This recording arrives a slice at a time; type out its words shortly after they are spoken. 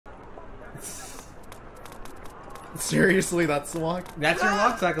Seriously, that's the walk? That's your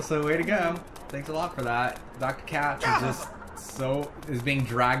walk cycle, so way to go. Thanks a lot for that. Dr. Katz is just is being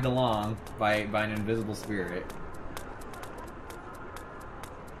dragged along by an invisible spirit.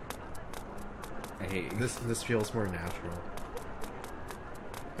 I hate you. This feels more natural.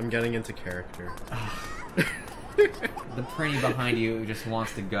 I'm getting into character. The prinny behind you just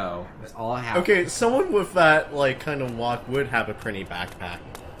wants to go. That's all I have. Okay, someone with that like kind of walk would have a prinny backpack.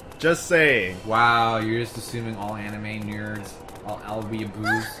 Just saying. Wow, you're just assuming all anime nerds, all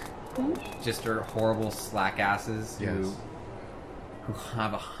LBABOs, just are horrible slack asses who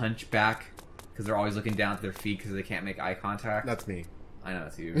have a hunchback because they're always looking down at their feet because they can't make eye contact. That's me. I know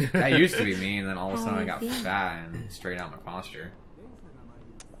that's you. That used to be me, and then all of a sudden I got fat and straightened out my posture.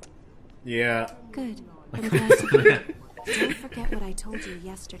 Yeah. Good. I'm glad to hear it. Don't forget what I told you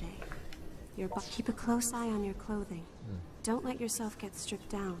yesterday. Keep a close eye on your clothing. Don't let yourself get stripped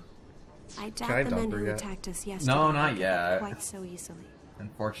down. I doubt the men who attacked us yesterday. No, not yet. Quite so easily.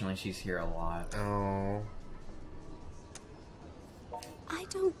 Unfortunately, she's here a lot. Oh. I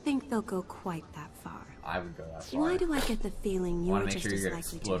don't think they'll go quite that far. I would go that far. Why do I get the feeling you're just sure as you're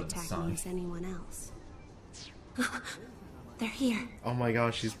likely to attack me as anyone else? They're here. Oh my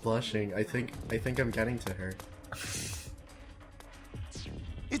gosh, she's blushing. I think I'm getting to her.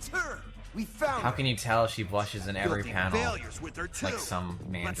 It's her. We found. How can you tell she blushes in every panel? With her too. Like some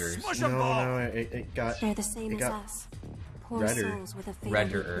managers. No, it got. They're the same as us. Poor souls with a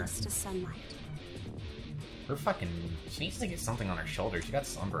faintness to sunlight. Her fucking. She needs to get something on her shoulder. She got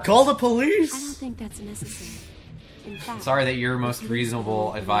sunburn. Call the police. I don't think that's necessary. In fact, sorry that your most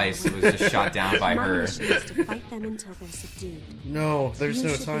reasonable advice was just shot down by her. To fight them until they're subdued. No, there's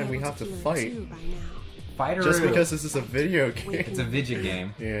no time. We have to fight. Fight her. Just because this is a video game. It's a video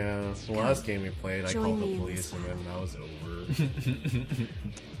game. Yeah, the last game we played, I called the police and then that was over.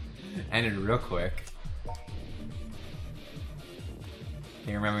 Ended real quick. Can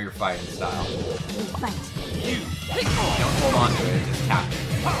you remember your fighting style? Fight. Don't hold on to it, just tap it.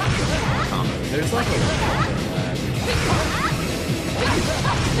 There's like a...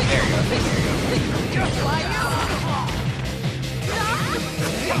 There you go,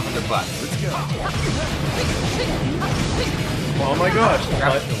 the butt. Let's go. Oh my gosh!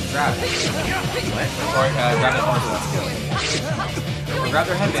 Grab it. What? Or grab the horse. Grab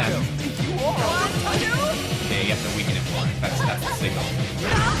their headband. Okay, you have to weaken it more. That's the signal.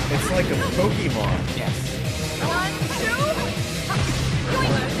 It's like a Pokemon. Yes.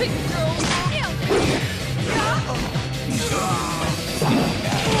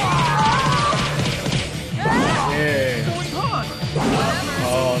 Yay.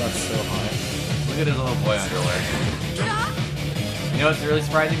 Oh, that's so hot. Look at his little boy underwear. You know what's really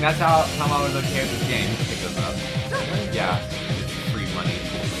surprising? That's how I was okay with this game. Pick those up. Yeah, it's free money.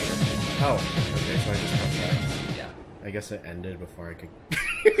 Oh, okay, so I just got that. Yeah. I guess it ended before I could...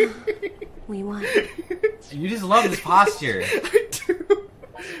 We won. You just love this posture. I do.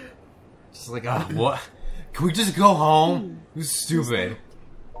 Just like, oh, what? Can we just go home? Who's stupid?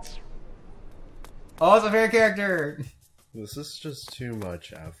 Oh, it's a fair character! This is just too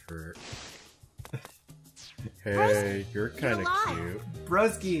much effort. Hey, you're kind of cute.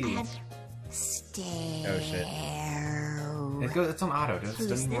 Broski! Stay. Oh shit. It's on auto, don't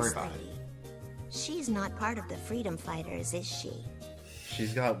even worry about it. She's not part of the freedom fighters, is she?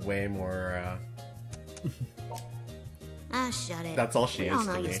 She's got way more, Ah, shut it. That's all she is We all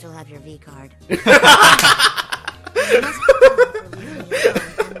know to you me. still have your V card.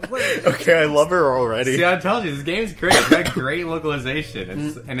 Okay, I love her already. See, I told you, this game's great. It's got great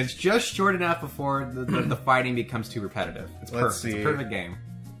localization. And it's just short enough before the fighting becomes too repetitive. It's perfect. Let's see. It's a perfect game.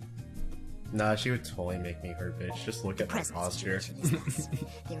 Nah, she would totally make me her bitch. Just look at my posture.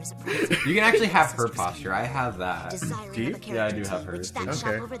 You can actually have her posture. I have that. Do you? Yeah, I do have hers. That shop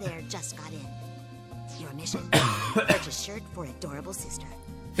Okay. over there just got in. Your mission: purchase shirt for adorable sister.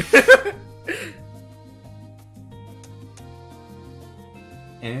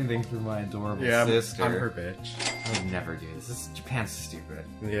 Anything for my adorable Yeah, sister. I'm her bitch. I would never do this. Japan's stupid.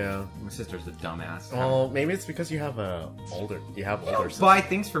 Yeah. My sister's a dumbass. Well, maybe it's because you have older sisters. Buy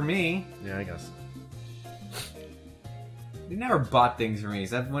things for me. Yeah, I guess. You never bought things for me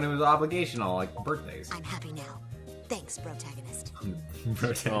except when it was obligational, like birthdays. I'm happy now. Thanks, protagonist.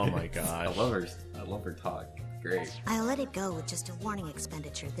 Oh my god. I love her talk. Great. I'll let it go with just a warning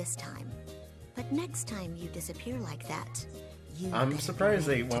expenditure this time. But next time you disappear like that, I'm surprised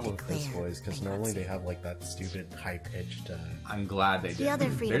they went with this voice, because normally they have like that stupid high-pitched, I'm glad they did. The other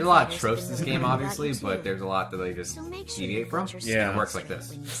freedom There's a lot of fighters tropes have in this been game, worried about obviously, you too. but there's a lot that they just So make sure you deviate from. put your Yeah. It works like this.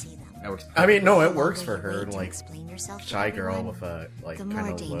 when you see them. That works. I mean, no, it The works longer for you her, wait to like explain yourself to shy girl everyone, with a like the kind more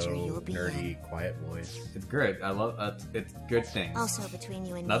of danger low, you'll be nerdy, in. quiet voice. It's good. I love it's good things. Also, between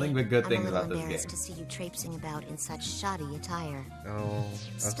you and Nothing me, but good I'm things a little about this embarrassed game. to see you traipsing about in such shoddy attire. Oh,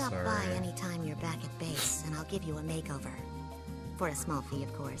 that's Stop sorry. by anytime you're back at base, and I'll give you a makeover. For a small fee,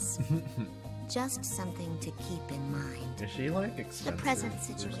 of course. Just something to keep in mind. Is she like The expensive? present or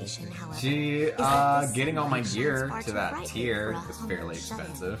situation, something? however, She, is that this getting all my situation gear is far to too that frightening tier for a was humble fairly shut-in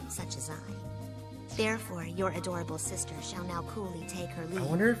expensive. Such as I. Therefore, your adorable sister shall now coolly take her leave. I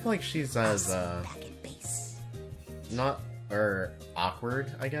wonder if like she's as back at base. not or awkward,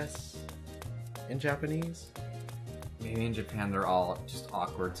 I guess, in Japanese. Maybe in Japan they're all just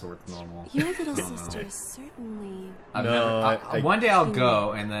awkward, so it's normal. Your little I don't know. sister is certainly... One day I'll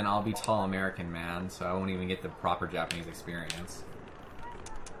go, and then I'll be tall American man, so I won't even get the proper Japanese experience.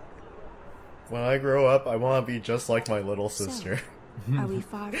 When I grow up, I want to be just like my little sister. Are we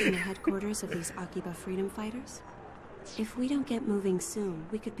far from the headquarters of these Akiba freedom fighters? If we don't get moving soon,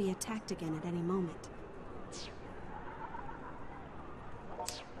 we could be attacked again at any moment.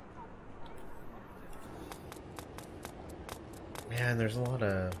 Man, there's a lot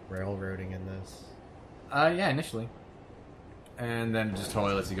of railroading in this. Yeah, initially. And then just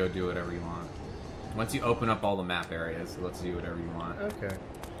totally lets you go do whatever you want. Once you open up all the map areas, it lets you do whatever you want. Okay.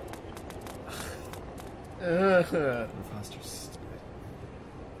 Foster's stupid.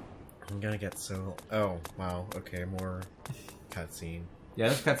 I'm gonna get so... Oh, wow. Okay, more cutscene.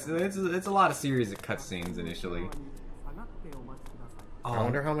 Yeah, it's a lot of series of cutscenes initially. I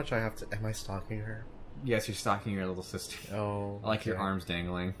wonder how much I have to... Am I stalking her? Yes, you're stalking your little sister. Oh, I like your okay. arms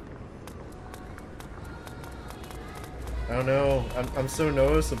dangling. Oh no, I'm so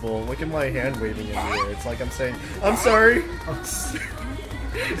noticeable. Look at my hand waving in the air. It's like I'm saying, I'm sorry!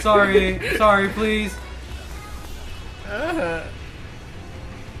 Sorry, please. And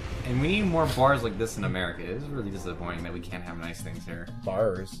we need more bars like this in America. It is really disappointing that we can't have nice things here.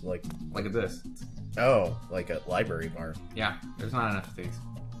 Bars? Like at this. Oh, like a library bar. Yeah, there's not enough of these.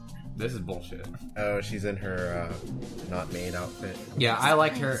 This is bullshit. Oh, she's in her, not maid outfit. Yeah, I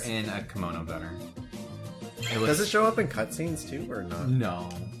liked her in a kimono better. Does it show up in cutscenes too, or not? No.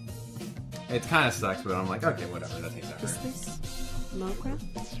 It kind of sucks, but I'm like, okay, whatever, that takes Is effort. this Mogra?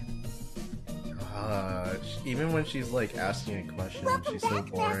 Even when she's like asking a question, she's so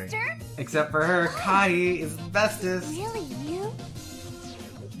boring. Except for her, Kai is the bestest. Really, you?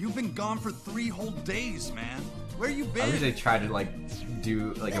 You've been gone for 3 whole days, man. Where you I been? wish they tried to like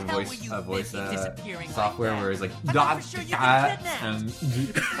do like a voice software where it's like dot and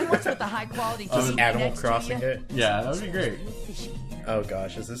What's with the high quality Just TV Animal next to Crossing you? it. yeah, that would be great. Oh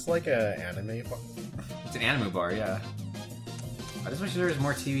gosh, is this like a anime bar? It's an anime bar, yeah. I just wish there was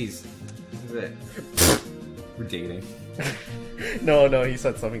more TVs. This is it. We're dating. No, he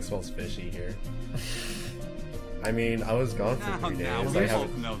said something smells fishy here. I mean, I was gone for 3 days. Now, I we haven't...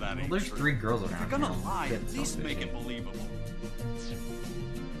 both know that ain't There's true. 3 girls If around. you're gonna here. lie, Shit, at so least make fishy. it believable.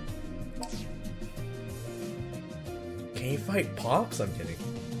 Can you fight Pops? I'm kidding.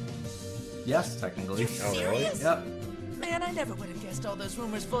 Yes, technically. Oh really? Yep. Man, I never would have guessed all those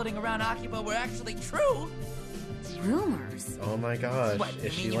rumors floating around Akiba were actually true. Rumors? Oh my gosh. What, you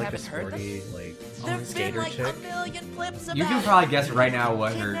Is she mean you like a haven't heard them? sporty, like, There've been skater like chick? a million clips about You can it. probably guess right now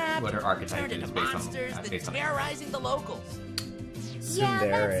what Kidnapped, her archetype turned is into based monsters on. that Based on. terrorizing the locals.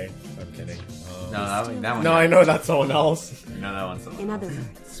 Tsundere. I'm kidding. No, that one. No, I know that's someone else. No, that one's In someone. other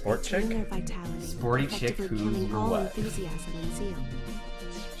words, Sport retain chick? their vitality, Sporty chick effectively who's killing all what? enthusiasm and zeal.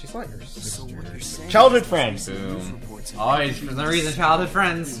 She's not your sister. Childhood friends. Boom. Always, for some reason, childhood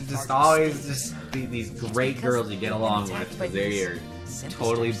friends just always just be these great girls you get along with because they're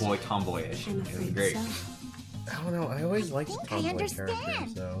totally tomboyish. I'm It's afraid great. so. I don't know. I always liked the I tomboy understand.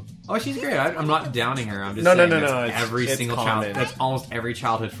 characters, though. Oh, she's great. I'm not downing her. I'm just No, saying no, that's it's- every it's single common. child. That's almost every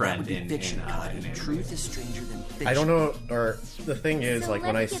childhood friend in Fiction, Cody. anime. Truth is stranger than fiction. I don't know, or the thing is, So like,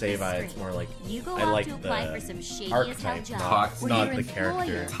 when let I me get save this it, it's straight. more like, You go I off like to apply the for some shady as hell archetype, job Talks- where not your the character.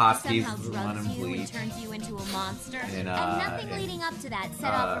 employer Tatsuki's somehow the one drugs in you and Bleach. turns you into a monster. And, and nothing and, leading up to that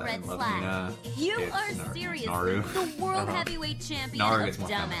set off a red Love flag. Hina. You It's are seriously Naru. the world Uh-huh. heavyweight champion Naru of gets more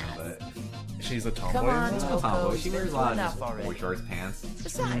feminine, dumbass. but she's a tomboy. Come on, as she's well? a tomboy. She Coco's wears a been lot of enough just already. boy shorts, pants.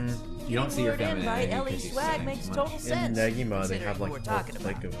 Besides, You don't see your word in feminine right, energy Ellie's because she's swag saying makes too total much. In sense. Negima, they considering have who like we're a talking whole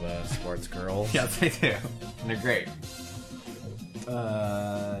clique about. of sports girls. Yes, they do. And they're great.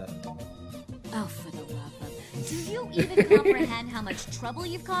 Oh, for the love of... Do you even comprehend how much trouble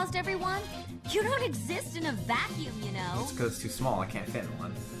you've caused everyone? You don't exist in a vacuum, you know. It's because it's too small. I can't fit in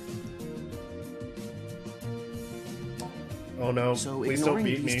one. Oh no, So please don't ignoring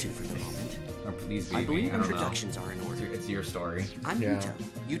beat these me. two for the moment, Or please be I me. believe I don't know. introductions are in order. It's It's your story. I'm Yeah.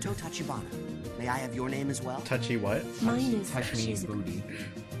 Yuto Tachibana. May I have your name as well? Touchy what? Mine is Touch me booty.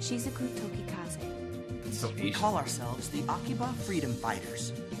 Shizuku Tokikaze. It's so We Asian. call ourselves the Akiba Freedom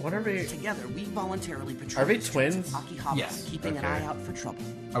Fighters. What are they? Together, we voluntarily patrol Are they the streets of twins? Akihabara, Yes. keeping an Okay. eye out for trouble.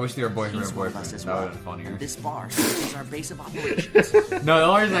 I wish they were boyfriend He's and one of boyfriend. us as That would well. have been funnier. And this bar serves as our base of operations. No, the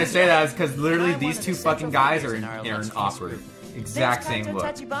only reason I say that is because literally And I'm these one of two the fucking central guys are figures in, in our are in illustrious Awkward. group. Exact same look.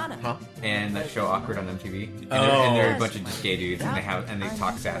 Tachibana. And that show Awkward on MTV. And, Oh. and they're a bunch of just gay dudes, and they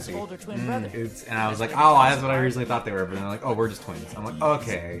talk sassy. Older twin brother. And I was like, oh, that's what I originally thought they were. But they're like, oh, we're just twins. I'm like,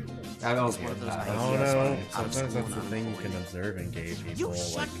 okay. I don't care with that. I don't know. Sometimes that's the thing you can observe in gay people.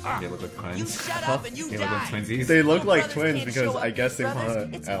 Like, They look like You twins. shut up and you They look like die. twinsies. they look like Brothers twins can't because show I up guess they as want brothers.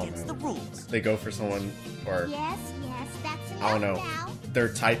 to. It's I don't against know. the rules. They go for someone, or Yes, that's enough I don't know. now. Their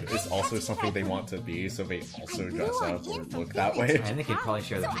type is also something they want to be, so they also dress up or look that way. And they could probably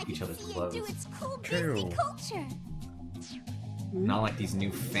share So I each can other's see and clothes. do its cool True. Disney culture. Not like these I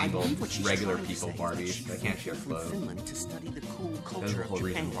newfangled believe what she's regular trying to people say is Barbies she that can't share flew from clothes. Finland to study the cool That's the culture whole of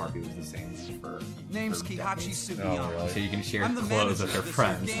reason Japan. Barbie was the same for Name's for Kihachi decades. Sugiyama. Oh, really? So you can share I'm the clothes manager with their of this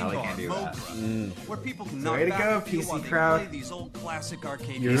friends. game Now they bar, can't do that. Mogra, where people can Way knock to back go, and feel PC while they crowd. play these old classic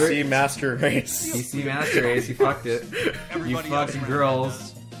arcade You see Master Race. PC Master Race, you fucked it. You Everybody fucked else around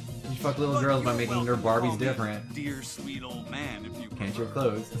girls. You fuck little Look, girls by you're making their welcome to Barbies call me different. Dear sweet old man, if you Can't prefer. share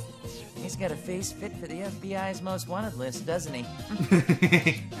clothes. He's got a face fit for the FBI's most wanted list, doesn't he?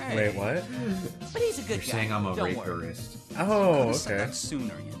 Wait, what? But he's a good You're guy. saying I'm a Don't worry. rapist. Oh, Could've said okay. that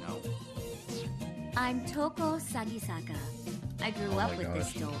sooner, you know. I'm Toko Sagisaka. I grew Oh up my with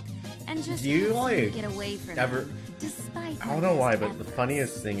gosh. this dolt, and just Do you, couldn't seem to like, get away from ever- him, despite I my don't know why, best but the efforts.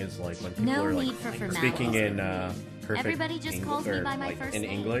 funniest thing is like when people No are need like for speaking formalities. in perfect Everybody just calls me or, by my like, first in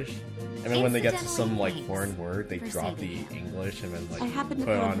name. English, and then when they get to some like Incidentally, foreign word, they thanks drop for the saving me. English and then I like happened to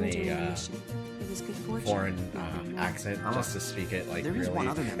put find on him during the a mission. It was good fortune. foreign nothing more. accent just to speak it like There is one really.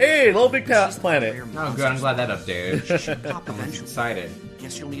 other member. Hey, Little Big She's the Planet. career Oh, monster. good. I'm glad that updated. She should pop I'm eventually. excited.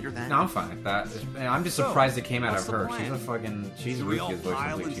 Guess you'll need her then. No, I'm fine with that. I'm just So, surprised it came out what's of the her. plan? She's a fucking. She's Do we all Ruthless voice.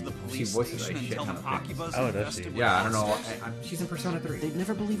 pile Like, into the she police voices station like and shit tell ton them of things. AKIBA'S Oh, does invested she? with Yeah, I don't know. monsters? She's in Persona 3. They'd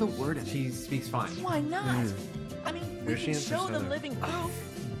never believe a word of it. She speaks fine. Why not? I mean, we Who's she can in show the Persona? living proof.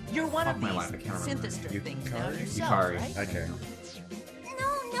 You're one Fuck of my these life, I can't remember. synthester things now Yukari? yourself, Yukari. right? Okay.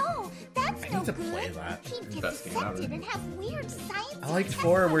 No, that's I no need to good. play that. He'd It's get best game ever. affected and have weird science. I like tests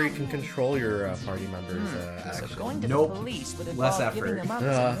 4 where you on can him. control your party members' So actions. going to Nope. the police would Less involve giving effort. them up Uh,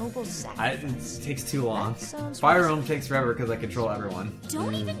 as a noble sacrifice. It takes too long. That sounds Fire reasonable. Realm takes forever because I control everyone.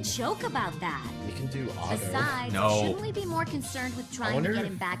 Don't even joke about that. You can do auto. Besides, No. shouldn't we be more concerned with trying to wonder get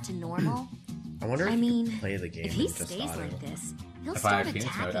if- him back to normal? I wonder if I you mean, can play the game if he and just stays auto. like this, he'll If I start had Phoenix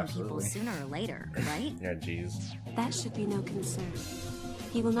mode, attacking people absolutely. sooner or later, right? Yeah, jeez. That should be no concern.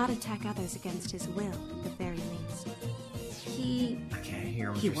 He will not attack others against his will, at the very least. He... I can't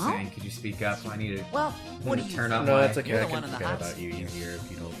hear what He you're won't? saying. Could you speak up? I need to. Well, what do I'm you gonna turn think? up No, my. it's okay. You're I the can one on the forget hot about you seat. easier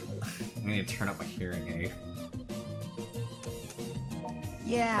if you don't. I need to turn up my hearing aid.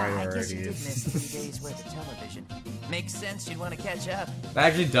 Yeah, I guess you did Priorities. miss 3 days worth of television. Makes sense you'd want to catch up. That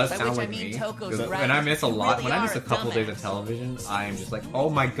actually does By sound which I like mean me. Toko's 'Cause right. when I miss a You lot, really when I miss are a couple a days of dumbass. television, I am just like, oh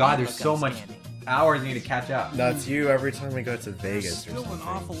my god, there's so much hours I need to catch up. That's you every time we go to There's Vegas or still an something.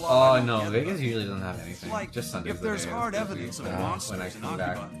 awful lot Oh I don't no, get, Vegas though. usually doesn't have anything. Like, Just Sundays. if there's the day hard that's evidence of busy. monsters when I in come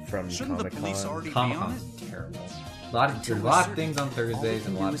back. Akiba, From shouldn't the police Comic-Con. already be Comic on Con's it? terrible. There's a lot of things on Thursdays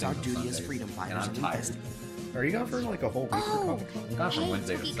and a lot of All we can do is our things on duty as Sundays. freedom And fighters I'm and tired. investigate. Are you gone for like a whole week for Oh, Comic-Con? I'm gone from hey,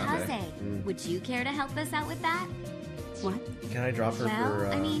 Wednesday to Sunday. Tokikaze, would you care to help us out with that? What? Can I drop her Well, for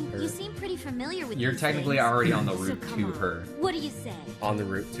I mean, her you seem pretty familiar with You're these technically things. already on the So route come to on. her. What do you say? on the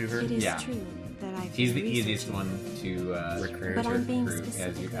route to her? It is Yeah. true that I've He's been the easiest researching, one to Recruit. but I'm being recruit as you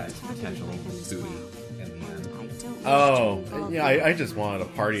specifically guys targeted potential by them as booty well. in the And end. I don't wish Oh, to involve yeah, you. I just wanted a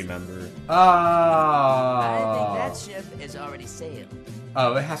party member. Oh. I think that ship is already sailed.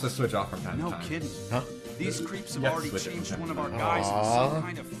 Oh, it has to switch off from time to No time. kidding. Huh? These creeps have You have to already switch it changed from one of time our to guys into Aw. some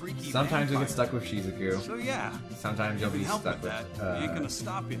kind of freaky Sometimes we vampire. get stuck with Shizuku. So yeah, Sometimes you'll you be can help stuck with with that. We ain't gonna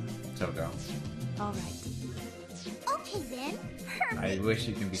stop you. Toko. All right. Okay then. I Perfect. wish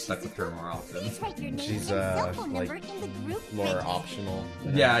you can be stuck with her more often. Please write your name She's, and cell phone like, number in the group More message. optional.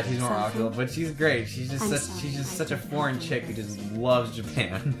 Yeah, she's more Something? optional, but she's great. She's just I'm such sorry, she's just I such a don't foreign have chick who just loves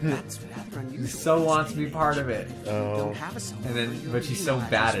Japan. That's rather Who unusual. so wants to be part of it. Oh. Don't have a cell And then- phone, but she's you so know, I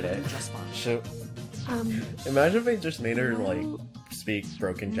bad just at it. wouldn't just fine. So, Um, imagine if they just made her like speak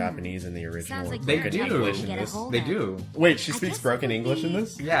broken Japanese in the original. Sounds like They you're do. tough to English in get a this. hold They of. do. Wait, she I speaks guess it broken would English in be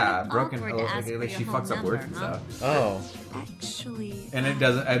this? Yeah, kind of broken. awkward Oh, to ask like, for she your home fucks up words and number, stuff, Oh, actually, and it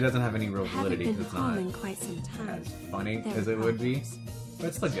doesn't have any real I haven't validity been because it's home not in quite some time. as funny There as it are would be. problems. But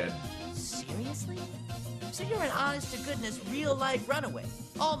it's still good. Seriously? So you're an honest-to-goodness, real-life runaway,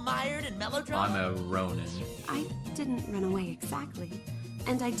 all mired in melodrama? I'm a Ronin. I didn't run away exactly.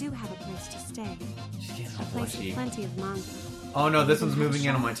 And I do have a place to stay. She's getting A all place with blushy. plenty of manga. Oh no, this one's moving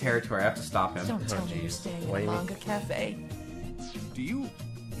in on my territory. I have to stop him. Don't tell Oh, me you're jeez. staying Why in a you- manga cafe. Do you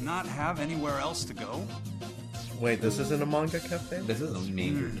not have anywhere else to go? Wait, this isn't a manga cafe? This is a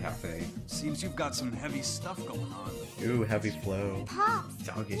major cafe. Seems you've got some heavy stuff going on. Ooh, heavy flow. Pops,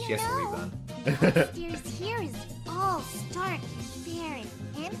 Okay, you she has to leave know, then. the upstairs here is all stark, bare,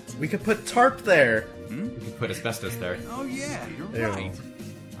 and empty. We could put tarp there. We could put asbestos there. Oh yeah, you're Ew. right.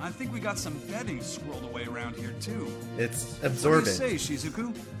 I think we got some bedding scrolled away around here too. It's What do absorbent. you say,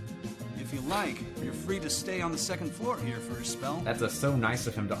 Shizuku? If you like, you're free to stay on the second floor here for a spell. That's so nice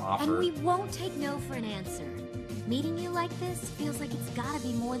of him to And offer. we won't take no for an answer. Meeting you like this feels like it's gotta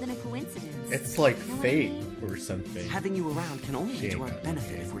be more than a coincidence. It's like Know what I fate mean? or something. Having you around can only She be ain't to our got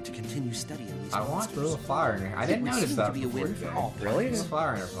benefit no if we're to continue studying these I want monsters. the little flower in here. I didn't It would notice seem that to be a before win for today. all Really? There's a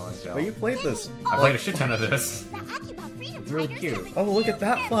flower in her ponytail. But you played this. I played a shit ton of this. The Akiba Freedom It's really Fighters cute. have a Oh, look at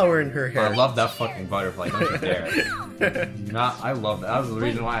that flower in her I hair. love that fucking butterfly. Don't you dare. I love that. That was the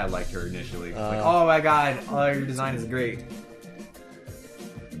reason why I liked her initially. It's like, oh my god, oh, your design is great.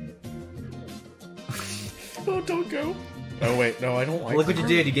 Oh, don't go. Oh, wait, no, I don't like Look what you her.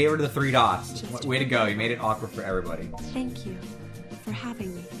 did. You gave her the 3 dots. Just Way to go. You made it awkward for everybody. Thank you for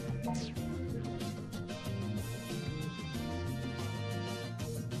having me.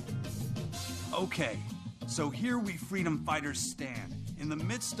 Okay, so here we freedom fighters stand, in the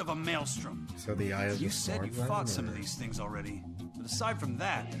midst of a maelstrom. So the eye of the You said you storm fought then, some or- of these things already, but aside from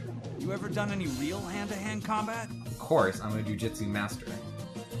that, you ever done any real hand-to-hand combat? Of course, I'm a jujitsu master.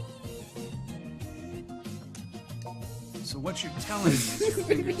 So what you're telling me is your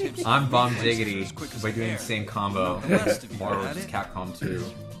fingertips. I'm Bomb are as Diggity quick as by a doing hair. the same combo. The rest of you Or had just it. Capcom 2.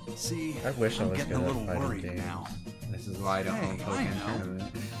 See, I wish I I'm was getting good a at little fighting worried games. now. This is why I don't own Hey, I Pokemon know.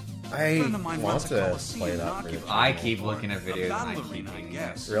 Tournament. I friend of mine want runs a to Coliseum play in that for Akiba. I keep looking at A videos and I battle keep arena, I hating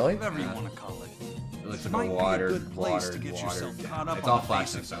guess. it. Really? Whatever you Yeah. want to call it. It looks Might like a be watered, good place to watered, get yourself watered caught down. up It's on all the flash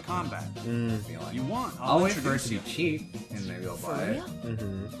and basics of stuff. combat. Mm, You want? I'll wait for it introduce to be you. cheap, and maybe I'll For buy it. real?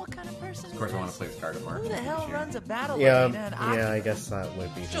 mhm. What kind of person Of course, I is want to this? play with Card of Mark. Who the hell runs a battle Yeah, arena in yeah, I Akiba? guess that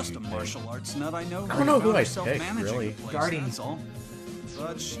would be. Just the a thing. martial arts nut I know. I don't know who found I'd herself pick, managing really. the place, Guardian. That's all.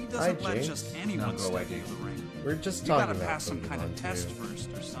 But she Hi, doesn't let James. just anyone No, go step away, into James. the ring. We're just You talking gotta about pass some kind of Pokemon, test too. first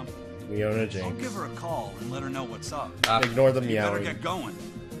or something. We own a I'll Jinx. give her a call and let her know what's up. Ignore the You better meowing. get going.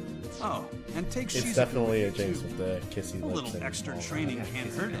 Oh, and take It's Shizuku definitely a with you, Jinx too. with the kissy A lips little and extra all that. training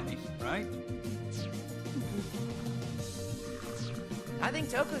can't hurt any, right? I think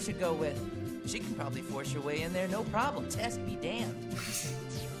Toko should go with. She can probably force her way in there, no problem. Test be damned.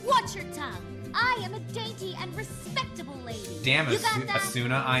 Watch your tongue. I am a dainty and respectable lady. Damn, You got that?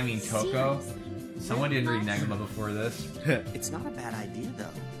 Asuna, I mean Toko. Seriously? Someone didn't read Really Negama before this. It's not a bad idea, though.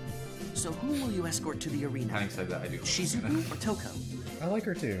 So who will you escort to the arena? Having said that, I do. love Asuna. Shizuku or Toko? I like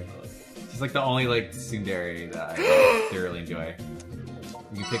her too. She's like the only like tsundere that I thoroughly enjoy.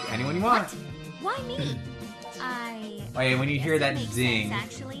 You can pick anyone you want. Why me? I. Oh yeah, when you hear that makes ding, sense,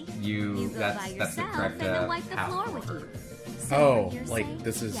 actually. you go that's by that's the yourself correct and they'll wipe the path floor with forward. you. So Oh, what you're like saying?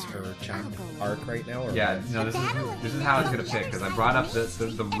 this is Yeah, her I'll go arc right now, or Yeah, what? no, this is how it's gonna pick because I brought up the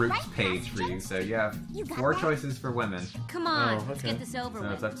roots page for you. So you have 4 choices for women. Come on, Oh, let's okay. get this over So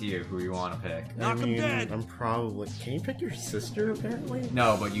it's with. up to you who you want to pick. I Knock 'em mean, dead. I'm probably. Can you pick your sister? Apparently.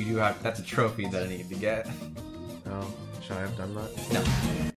 No, but you do have. That's a trophy that I need to get. Oh, should I have done that? No.